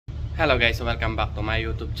Hello guys, welcome back to my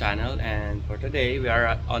YouTube channel, and for today we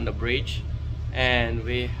are on the bridge and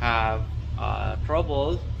we have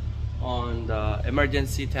trouble on the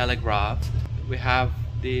emergency telegraph. We have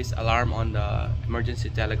this alarm on the emergency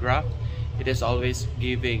telegraph. It is always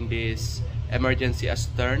giving this emergency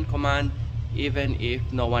astern command even if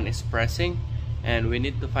no one is pressing, and we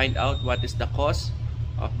need to find out what is the cause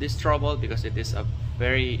of this trouble because it is a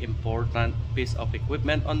very important piece of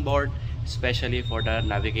equipment on board, especially for the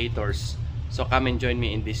navigators. So come and join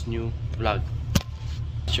me in this new vlog.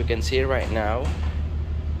 As you can see right now,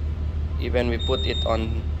 even we put it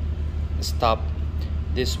on stop,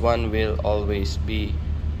 this one will always be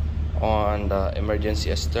on the emergency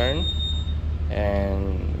astern,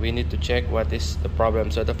 and we need to check what is the problem.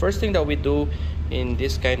 So the first thing that we do in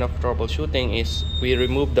this kind of troubleshooting is we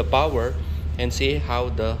remove the power and see how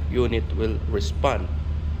the unit will respond.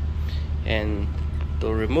 And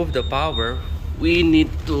to remove the power, we need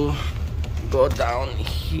to go down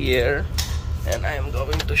here, and I am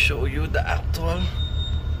going to show you the actual.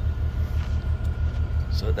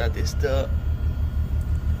 So that is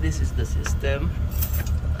this is the system.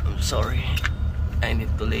 I'm sorry, I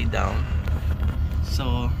need to lay down.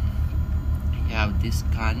 So you have this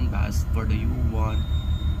CAN bus for the U1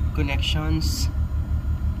 connections.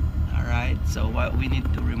 Alright, so what we need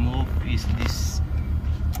to remove is this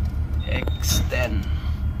X10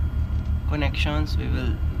 connections. We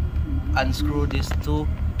will unscrew these two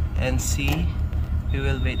and see. We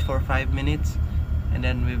will wait for 5 minutes and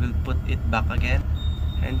then we will put it back again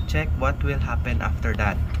and check what will happen after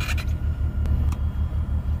that.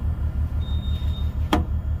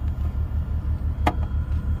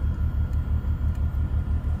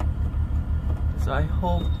 So I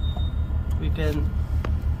hope we can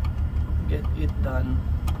get it done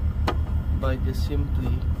by just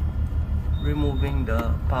simply removing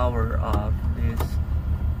the power of this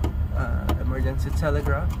emergency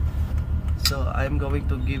telegraph. So I'm going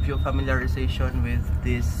to give you familiarization with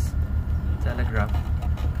this telegraph.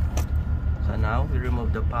 So now we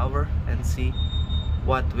remove the power and see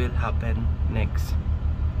what will happen next.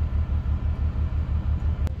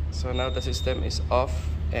 So now the system is off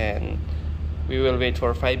and we will wait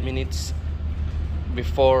for 5 minutes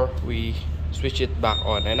before we switch it back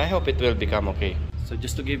on, and I hope it will become okay. So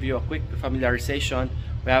just to give you a quick familiarization,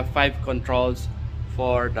 we have 5 controls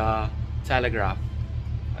for the telegraph.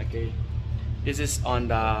 Okay, this is on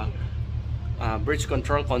the bridge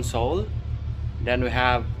control console. Then we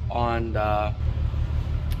have on the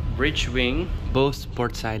bridge wing, both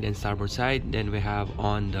port side and starboard side. Then we have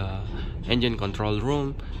on the engine control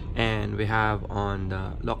room, and we have on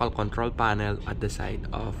the local control panel at the side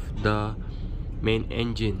of the main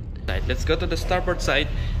engine. Let's go to the starboard side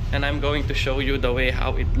and I'm going to show you the way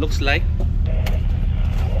how it looks like.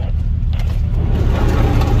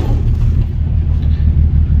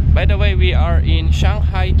 By the way, we are in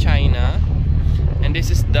Shanghai, China, and this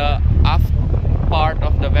is the aft part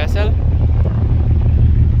of the vessel.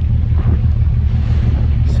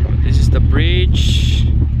 So this is the bridge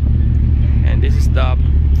and this is the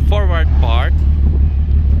forward part.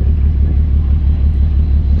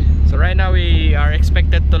 So right now we are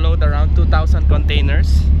expected to load around 2,000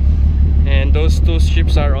 containers, and those 2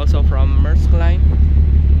 ships are also from Maersk Line.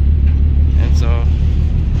 And so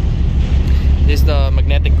this is the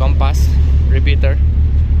magnetic compass repeater,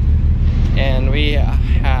 and we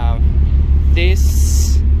have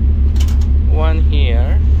this one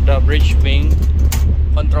here, the bridge wing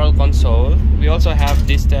control console. We also have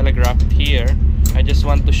this telegraph here. I just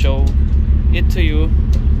want to show it to you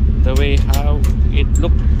the way how it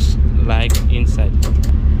looks like inside.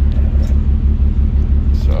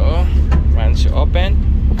 So once you open,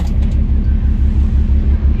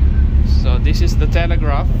 so this is the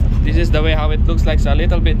telegraph. This is the way how it looks like. So a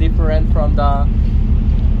little bit different from the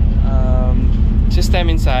system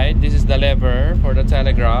inside. This is the lever for the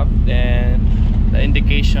telegraph, then the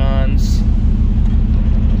indications,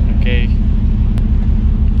 okay,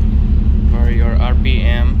 for your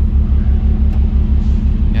RPM.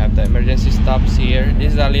 You have the emergency stops here.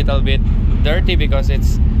 This is a little bit dirty because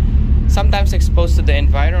it's sometimes exposed to the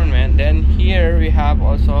environment. Then here we have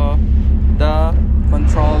also the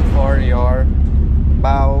control for your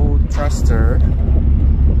bow thruster,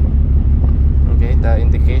 okay, the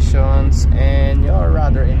indications and your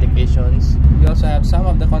rudder indications. We also have some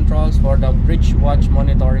of the controls for the bridge watch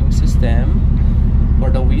monitoring system for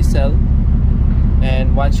the whistle.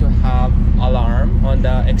 And once you have alarm on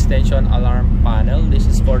the extension alarm panel, this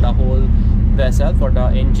is for the whole vessel, for the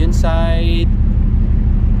engine side,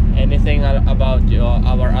 anything about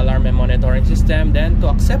our alarm and monitoring system. Then to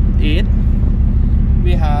accept it,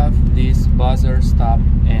 we have this buzzer, stop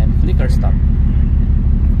and flicker. stop.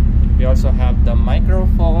 We also have the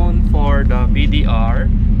microphone for the BDR.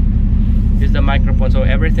 This is the microphone, so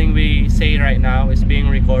everything we say right now is being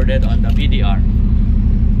recorded on the BDR.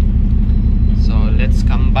 So let's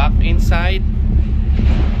come back inside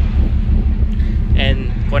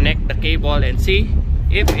and connect the cable and see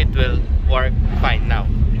if it will work fine now.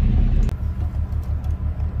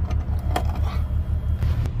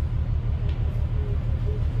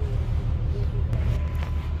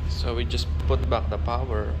 So we just put back the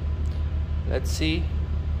power. Let's see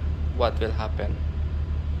what will happen.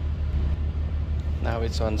 Now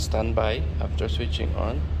it's on standby after switching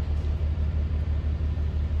on.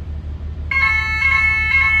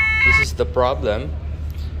 This is the problem.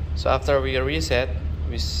 So after we reset,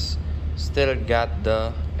 we still got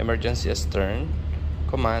the emergency astern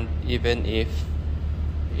command even if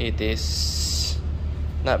it is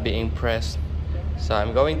not being pressed. So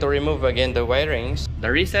I'm going to remove again the wirings.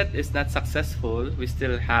 The reset is not successful. We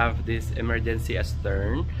still have this emergency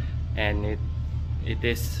astern and it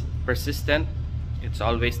is persistent. It's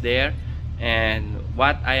always there. And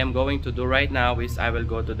what I am going to do right now is I will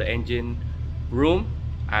go to the engine room.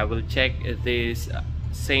 I will check this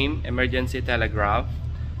same emergency telegraph,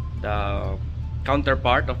 the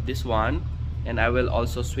counterpart of this one, and I will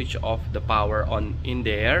also switch off the power on in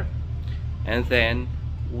there, and then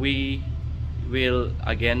we will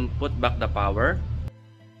again put back the power.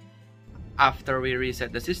 After we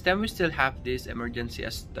reset the system, we still have this emergency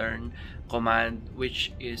astern command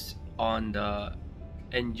which is on the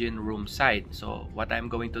engine room side. So what I'm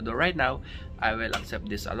going to do right now, I will accept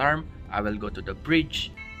this alarm. I will go to the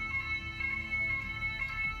bridge.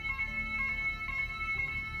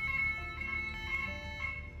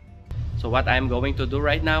 So what I'm going to do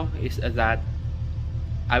right now is that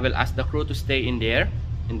I will ask the crew to stay in there,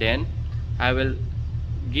 and then I will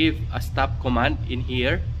give a stop command in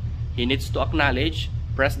here. He needs to acknowledge,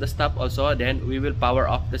 press the stop also, then we will power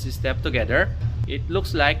off the system together. It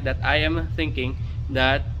looks like that I am thinking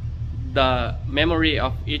that the memory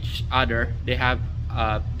of each other, they have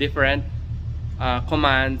different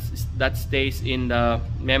commands that stays in the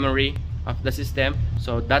memory of the system.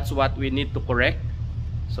 So that's what we need to correct.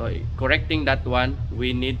 So correcting that one,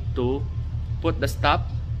 we need to put the stop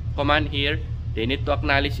command here. They need to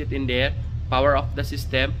acknowledge it in there, power off the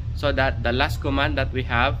system, so that the last command that we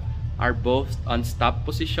have are both on stop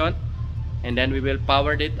position, and then we will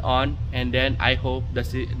power it on, and then I hope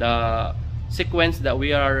the sequence that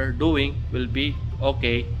we are doing will be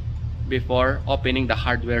okay before opening the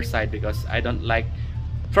hardware side, because I don't like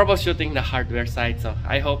troubleshooting the hardware side. So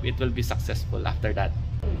I hope it will be successful after that.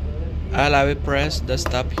 I will press the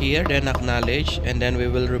stop here, then acknowledge, and then we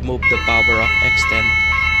will remove the power off extend.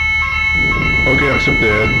 Okay,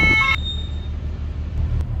 accepted.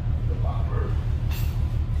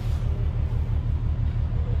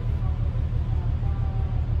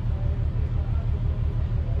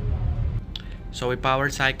 So we power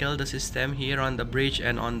cycle the system here on the bridge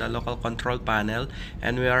and on the local control panel,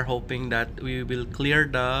 and we are hoping that we will clear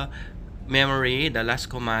the memory, the last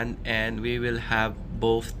command, and we will have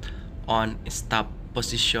both on stop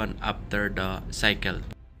position after the cycle.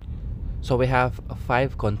 So we have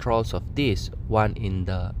 5 controls of this, one in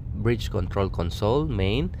the bridge control console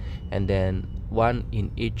main, and then one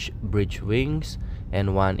in each bridge wings,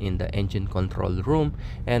 and one in the engine control room,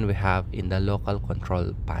 and we have in the local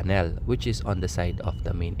control panel, which is on the side of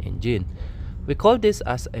the main engine. We call this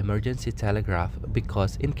as emergency telegraph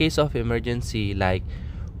because in case of emergency, like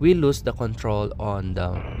we lose the control on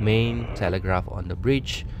the main telegraph on the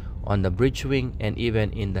bridge wing, and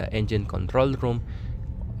even in the engine control room,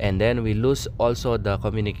 and then we lose also the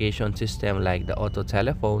communication system like the auto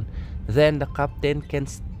telephone, then the captain can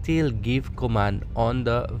still give command on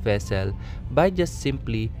the vessel by just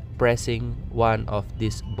simply pressing one of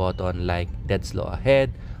these button like dead slow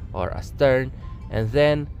ahead or astern, and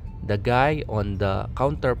then the guy on the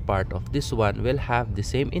counterpart of this one will have the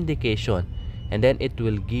same indication, and then it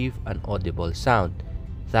will give an audible sound.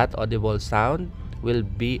 That audible sound will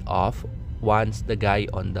be off once the guy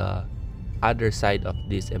on the other side of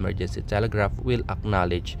this emergency telegraph will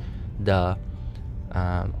acknowledge the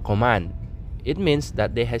command. It means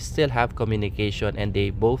that they still have communication and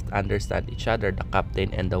they both understand each other, the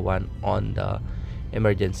captain and the one on the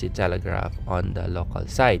emergency telegraph on the local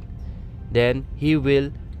side. Then he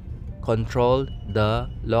will control the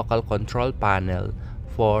local control panel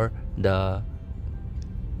for the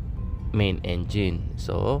main engine.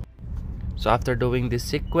 So after doing this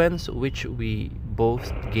sequence, which we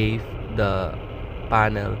both gave the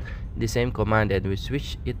panel the same command and we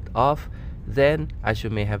switch it off, then as you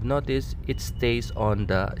may have noticed, it stays on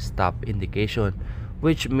the stop indication,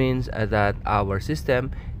 which means that our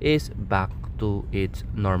system is back to its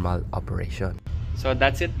normal operation. So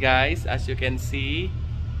that's it, guys. As you can see,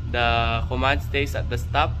 the command stays at the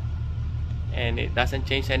stop and it doesn't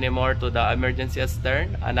change anymore to the emergency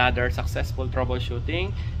astern. Another successful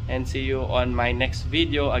troubleshooting, and see you on my next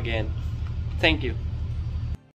video again. Thank you.